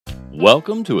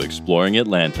Welcome to Exploring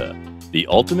Atlanta, the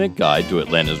ultimate guide to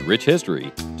Atlanta's rich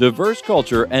history, diverse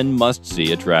culture, and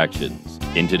must-see attractions.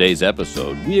 In today's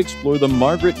episode, we explore the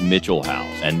Margaret Mitchell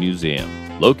House and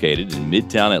Museum, located in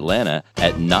Midtown Atlanta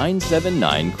at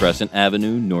 979 Crescent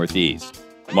Avenue Northeast.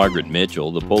 Margaret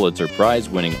Mitchell, the Pulitzer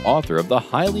Prize-winning author of the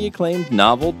highly acclaimed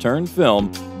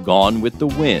novel-turned-film Gone with the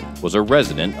Wind, was a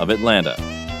resident of Atlanta.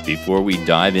 Before we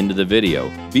dive into the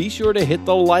video, be sure to hit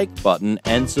the like button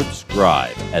and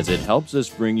subscribe, as it helps us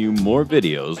bring you more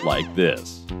videos like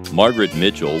this. Margaret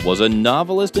Mitchell was a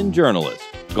novelist and journalist.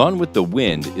 Gone with the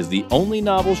Wind is the only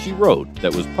novel she wrote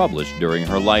that was published during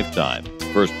her lifetime.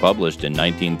 First published in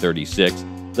 1936,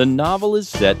 the novel is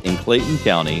set in Clayton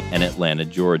County and Atlanta,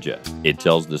 Georgia. It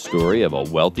tells the story of a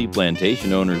wealthy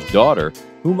plantation owner's daughter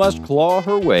who must claw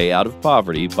her way out of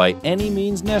poverty by any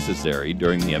means necessary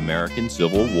during the American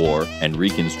Civil War and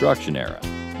Reconstruction era.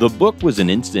 The book was an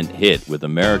instant hit with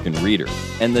American readers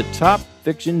and the top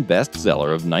fiction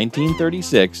bestseller of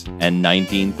 1936 and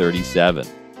 1937.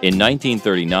 In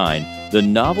 1939, the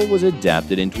novel was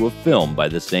adapted into a film by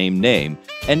the same name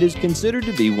and is considered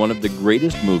to be one of the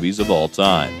greatest movies of all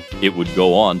time. It would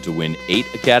go on to win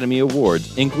 8 Academy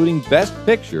Awards, including Best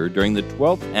Picture during the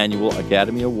 12th Annual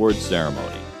Academy Awards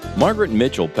ceremony. Margaret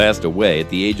Mitchell passed away at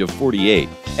the age of 48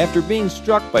 after being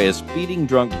struck by a speeding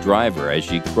drunk driver as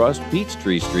she crossed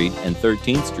Peachtree Street and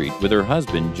 13th Street with her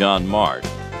husband, John Marsh,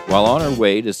 while on her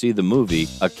way to see the movie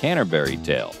A Canterbury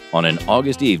Tale on an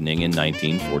August evening in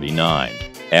 1949.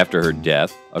 After her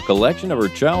death, a collection of her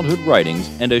childhood writings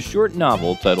and a short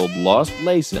novel titled Lost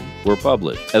Lacin were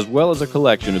published, as well as a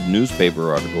collection of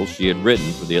newspaper articles she had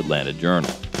written for the Atlanta Journal.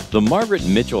 The Margaret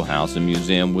Mitchell House and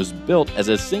Museum was built as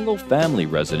a single-family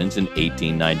residence in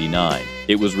 1899.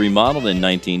 It was remodeled in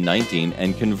 1919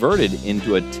 and converted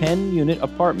into a 10-unit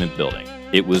apartment building.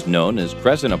 It was known as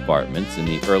Crescent Apartments in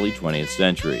the early 20th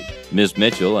century. Ms.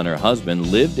 Mitchell and her husband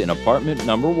lived in apartment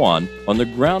number 1 on the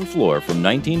ground floor from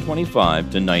 1925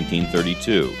 to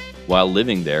 1932. While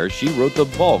living there, she wrote the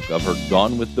bulk of her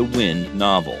Gone with the Wind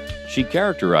novel. She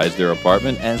characterized their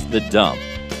apartment as the dump,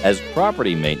 as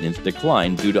property maintenance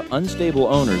declined due to unstable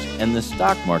owners and the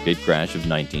stock market crash of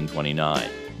 1929.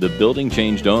 The building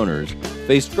changed owners,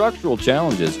 faced structural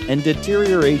challenges and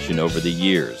deterioration over the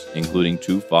years, including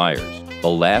 2 fires. The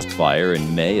last fire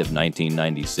in May of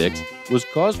 1996 was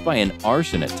caused by an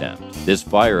arson attempt. This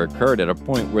fire occurred at a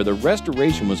point where the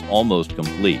restoration was almost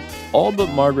complete. All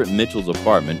but Margaret Mitchell's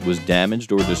apartment was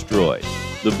damaged or destroyed.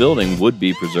 The building would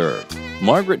be preserved.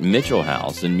 Margaret Mitchell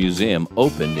House and Museum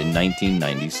opened in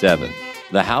 1997.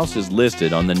 The house is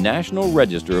listed on the National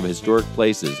Register of Historic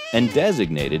Places and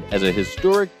designated as a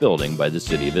historic building by the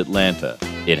City of Atlanta.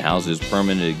 It houses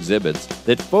permanent exhibits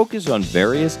that focus on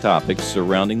various topics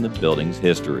surrounding the building's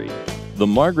history. The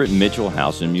Margaret Mitchell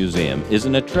House and Museum is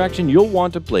an attraction you'll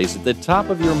want to place at the top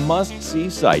of your must-see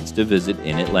sites to visit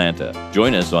in Atlanta.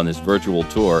 Join us on this virtual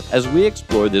tour as we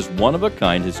explore this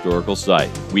one-of-a-kind historical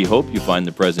site. We hope you find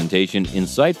the presentation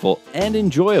insightful and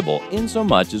enjoyable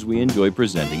insomuch as we enjoy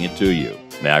presenting it to you.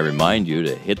 May I remind you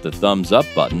to hit the thumbs up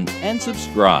button and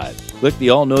subscribe. Click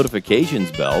the all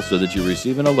notifications bell so that you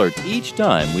receive an alert each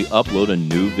time we upload a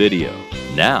new video.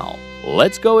 Now,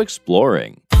 let's go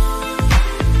exploring.